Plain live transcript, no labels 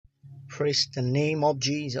Praise the name of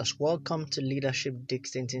Jesus. Welcome to Leadership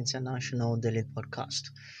Dixon International Daily Podcast.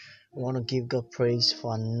 I want to give God praise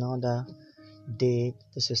for another day.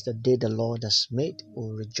 This is the day the Lord has made.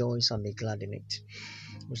 We'll rejoice and be glad in it.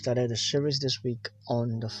 We started a series this week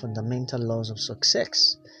on the fundamental laws of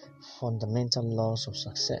success. Fundamental laws of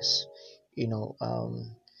success.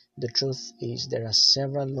 The truth is there are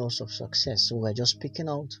several laws of success. So we're just picking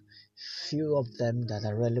out few of them that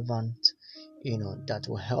are relevant, that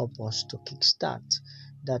will help us to kickstart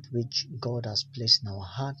that which God has placed in our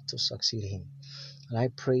heart to succeed in. And I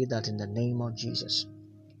pray that in the name of Jesus,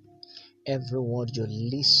 every word you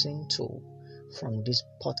listen to from this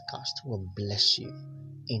podcast will bless you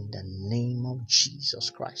in the name of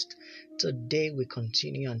Jesus Christ. Today we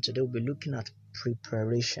continue, and today we'll be looking at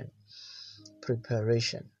preparation.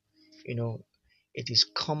 Preparation. It is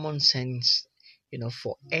common sense,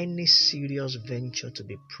 for any serious venture to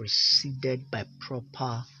be preceded by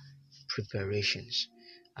proper preparations.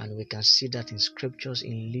 And we can see that in scriptures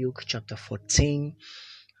in Luke chapter 14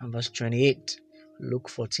 and verse 28. Luke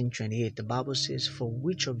 14:28. The Bible says, "For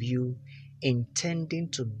which of you, intending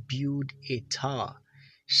to build a tower,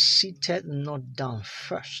 sitteth not down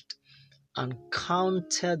first and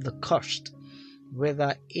counted the cost,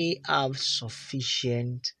 whether he have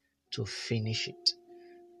sufficient to finish it."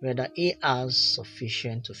 Whether he has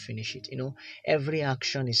sufficient to finish it. Every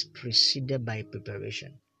action is preceded by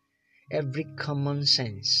preparation. Every common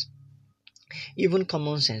sense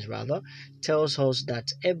tells us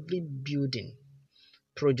that every building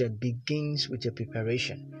project begins with a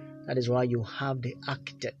preparation. That is why you have the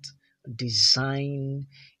architect design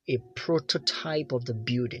a prototype of the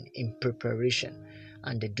building in preparation,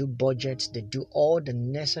 and they do budgets, they do all the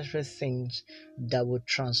necessary things that will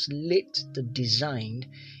translate the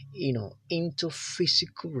design into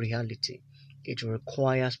physical reality. It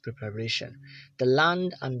requires preparation. The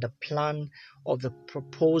land and the plan of the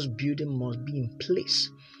proposed building must be in place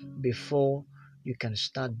before you can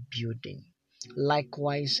start building.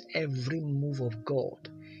 Likewise, every move of God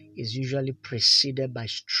is usually preceded by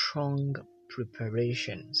strong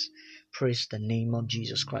preparations. Praise the name of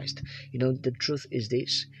Jesus Christ. The truth is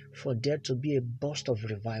this: for there to be a burst of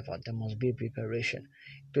revival, there must be preparation.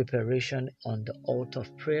 Preparation on the altar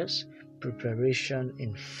of prayers, preparation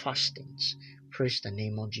in fastings. Praise the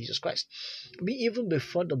name of Jesus Christ. Even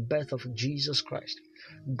before the birth of Jesus Christ,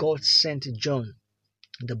 God sent John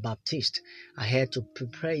the Baptist ahead to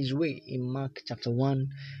prepare his way in Mark chapter 1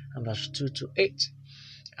 and verse 2 to 8.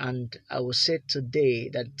 And I will say today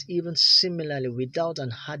that even similarly, without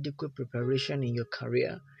an adequate preparation in your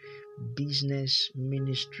career, business,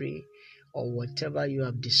 ministry, or whatever you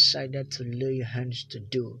have decided to lay your hands to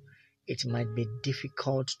do, it might be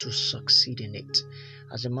difficult to succeed in it.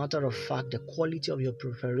 As a matter of fact, the quality of your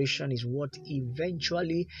preparation is what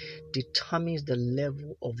eventually determines the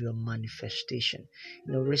level of your manifestation.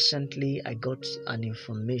 Recently I got an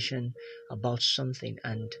information about something,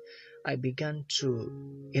 and I began to,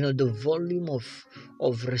 the volume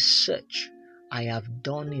of research I have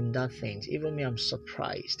done in that thing. Even me, I'm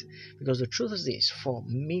surprised, because the truth is this: for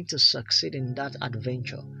me to succeed in that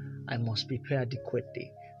adventure, I must prepare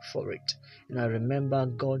adequately for it. And I remember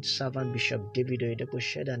God's servant Bishop David Oyedepo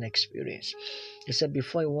shared an experience. He said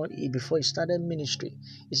before he started ministry,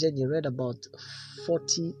 he said he read about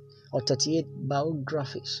 40 or 38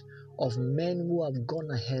 biographies of men who have gone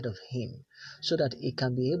ahead of him, so that he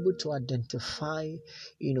can be able to identify,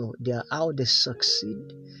 how they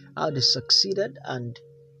succeeded, and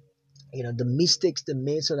the mistakes they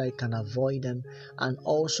made, so that he can avoid them, and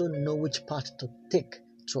also know which path to take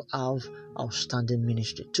to have outstanding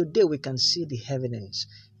ministry. Today we can see the evidence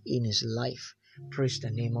in his life. Praise the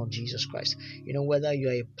name of Jesus Christ. Whether you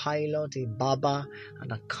are a pilot, a barber,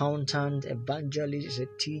 an accountant, evangelist, a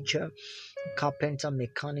teacher, carpenter,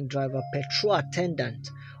 mechanic, driver, petrol attendant,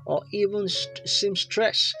 or even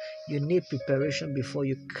seamstress, you need preparation before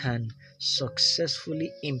you can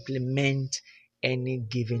successfully implement any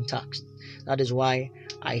given task. That is why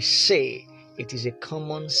I say it is a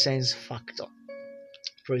common sense factor.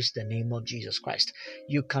 Praise the name of Jesus Christ.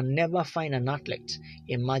 You can never find an athlete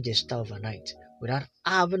in majesty overnight without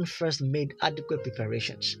having first made adequate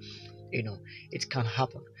preparations. It can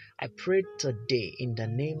happen. I pray today in the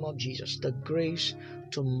name of Jesus the grace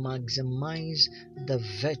to maximize the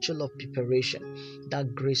virtue of preparation.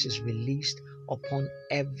 That grace is released upon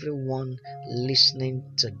everyone listening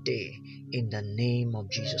today in the name of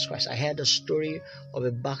Jesus Christ. I heard a story of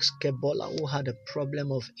a basketballer who had a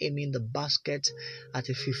problem of aiming the basket at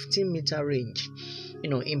a 15-meter range.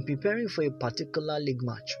 In preparing for a particular league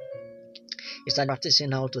match, He started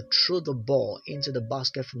practicing how to throw the ball into the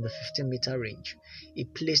basket from the 15-meter range. He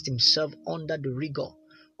placed himself under the rigor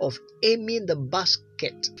of aiming the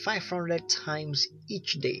basket 500 times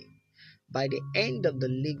each day. By the end of the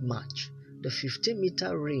league match, the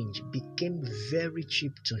 15-meter range became very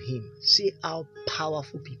cheap to him. See how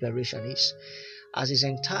powerful preparation is. As his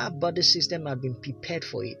entire body system had been prepared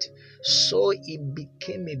for it, so it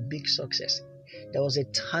became a big success. There was a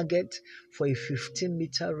target for a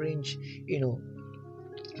 15-meter range,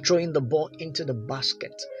 throwing the ball into the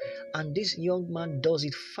basket. And this young man does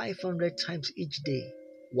it 500 times each day.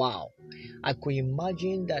 Wow. I could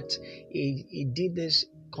imagine that he did this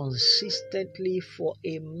consistently for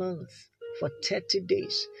a month, for 30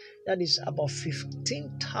 days. That is about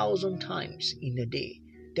 15,000 times in a day.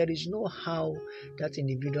 There is no how that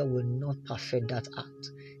individual will not perfect that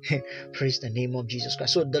act. Praise the name of Jesus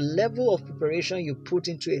Christ. So the level of preparation you put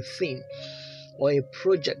into a thing or a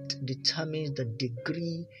project determines the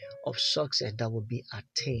degree of success that will be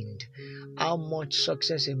attained. How much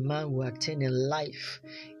success a man will attain in life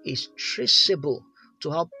is traceable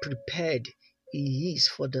to how prepared he is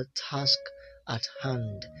for the task at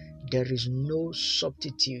hand. There is no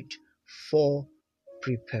substitute for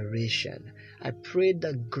preparation. I pray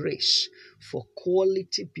that grace for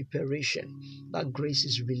quality preparation, that grace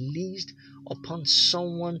is released upon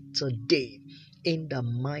someone today in the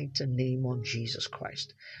mighty name of Jesus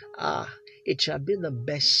Christ. It shall be the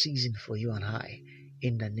best season for you and I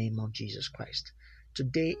in the name of Jesus Christ.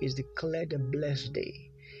 Today is declared a blessed day,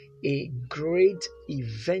 a great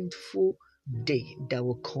eventful day that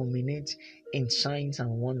will culminate in signs and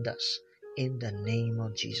wonders in the name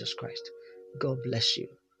of Jesus Christ. God bless you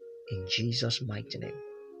in Jesus' mighty name.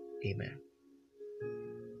 Amen.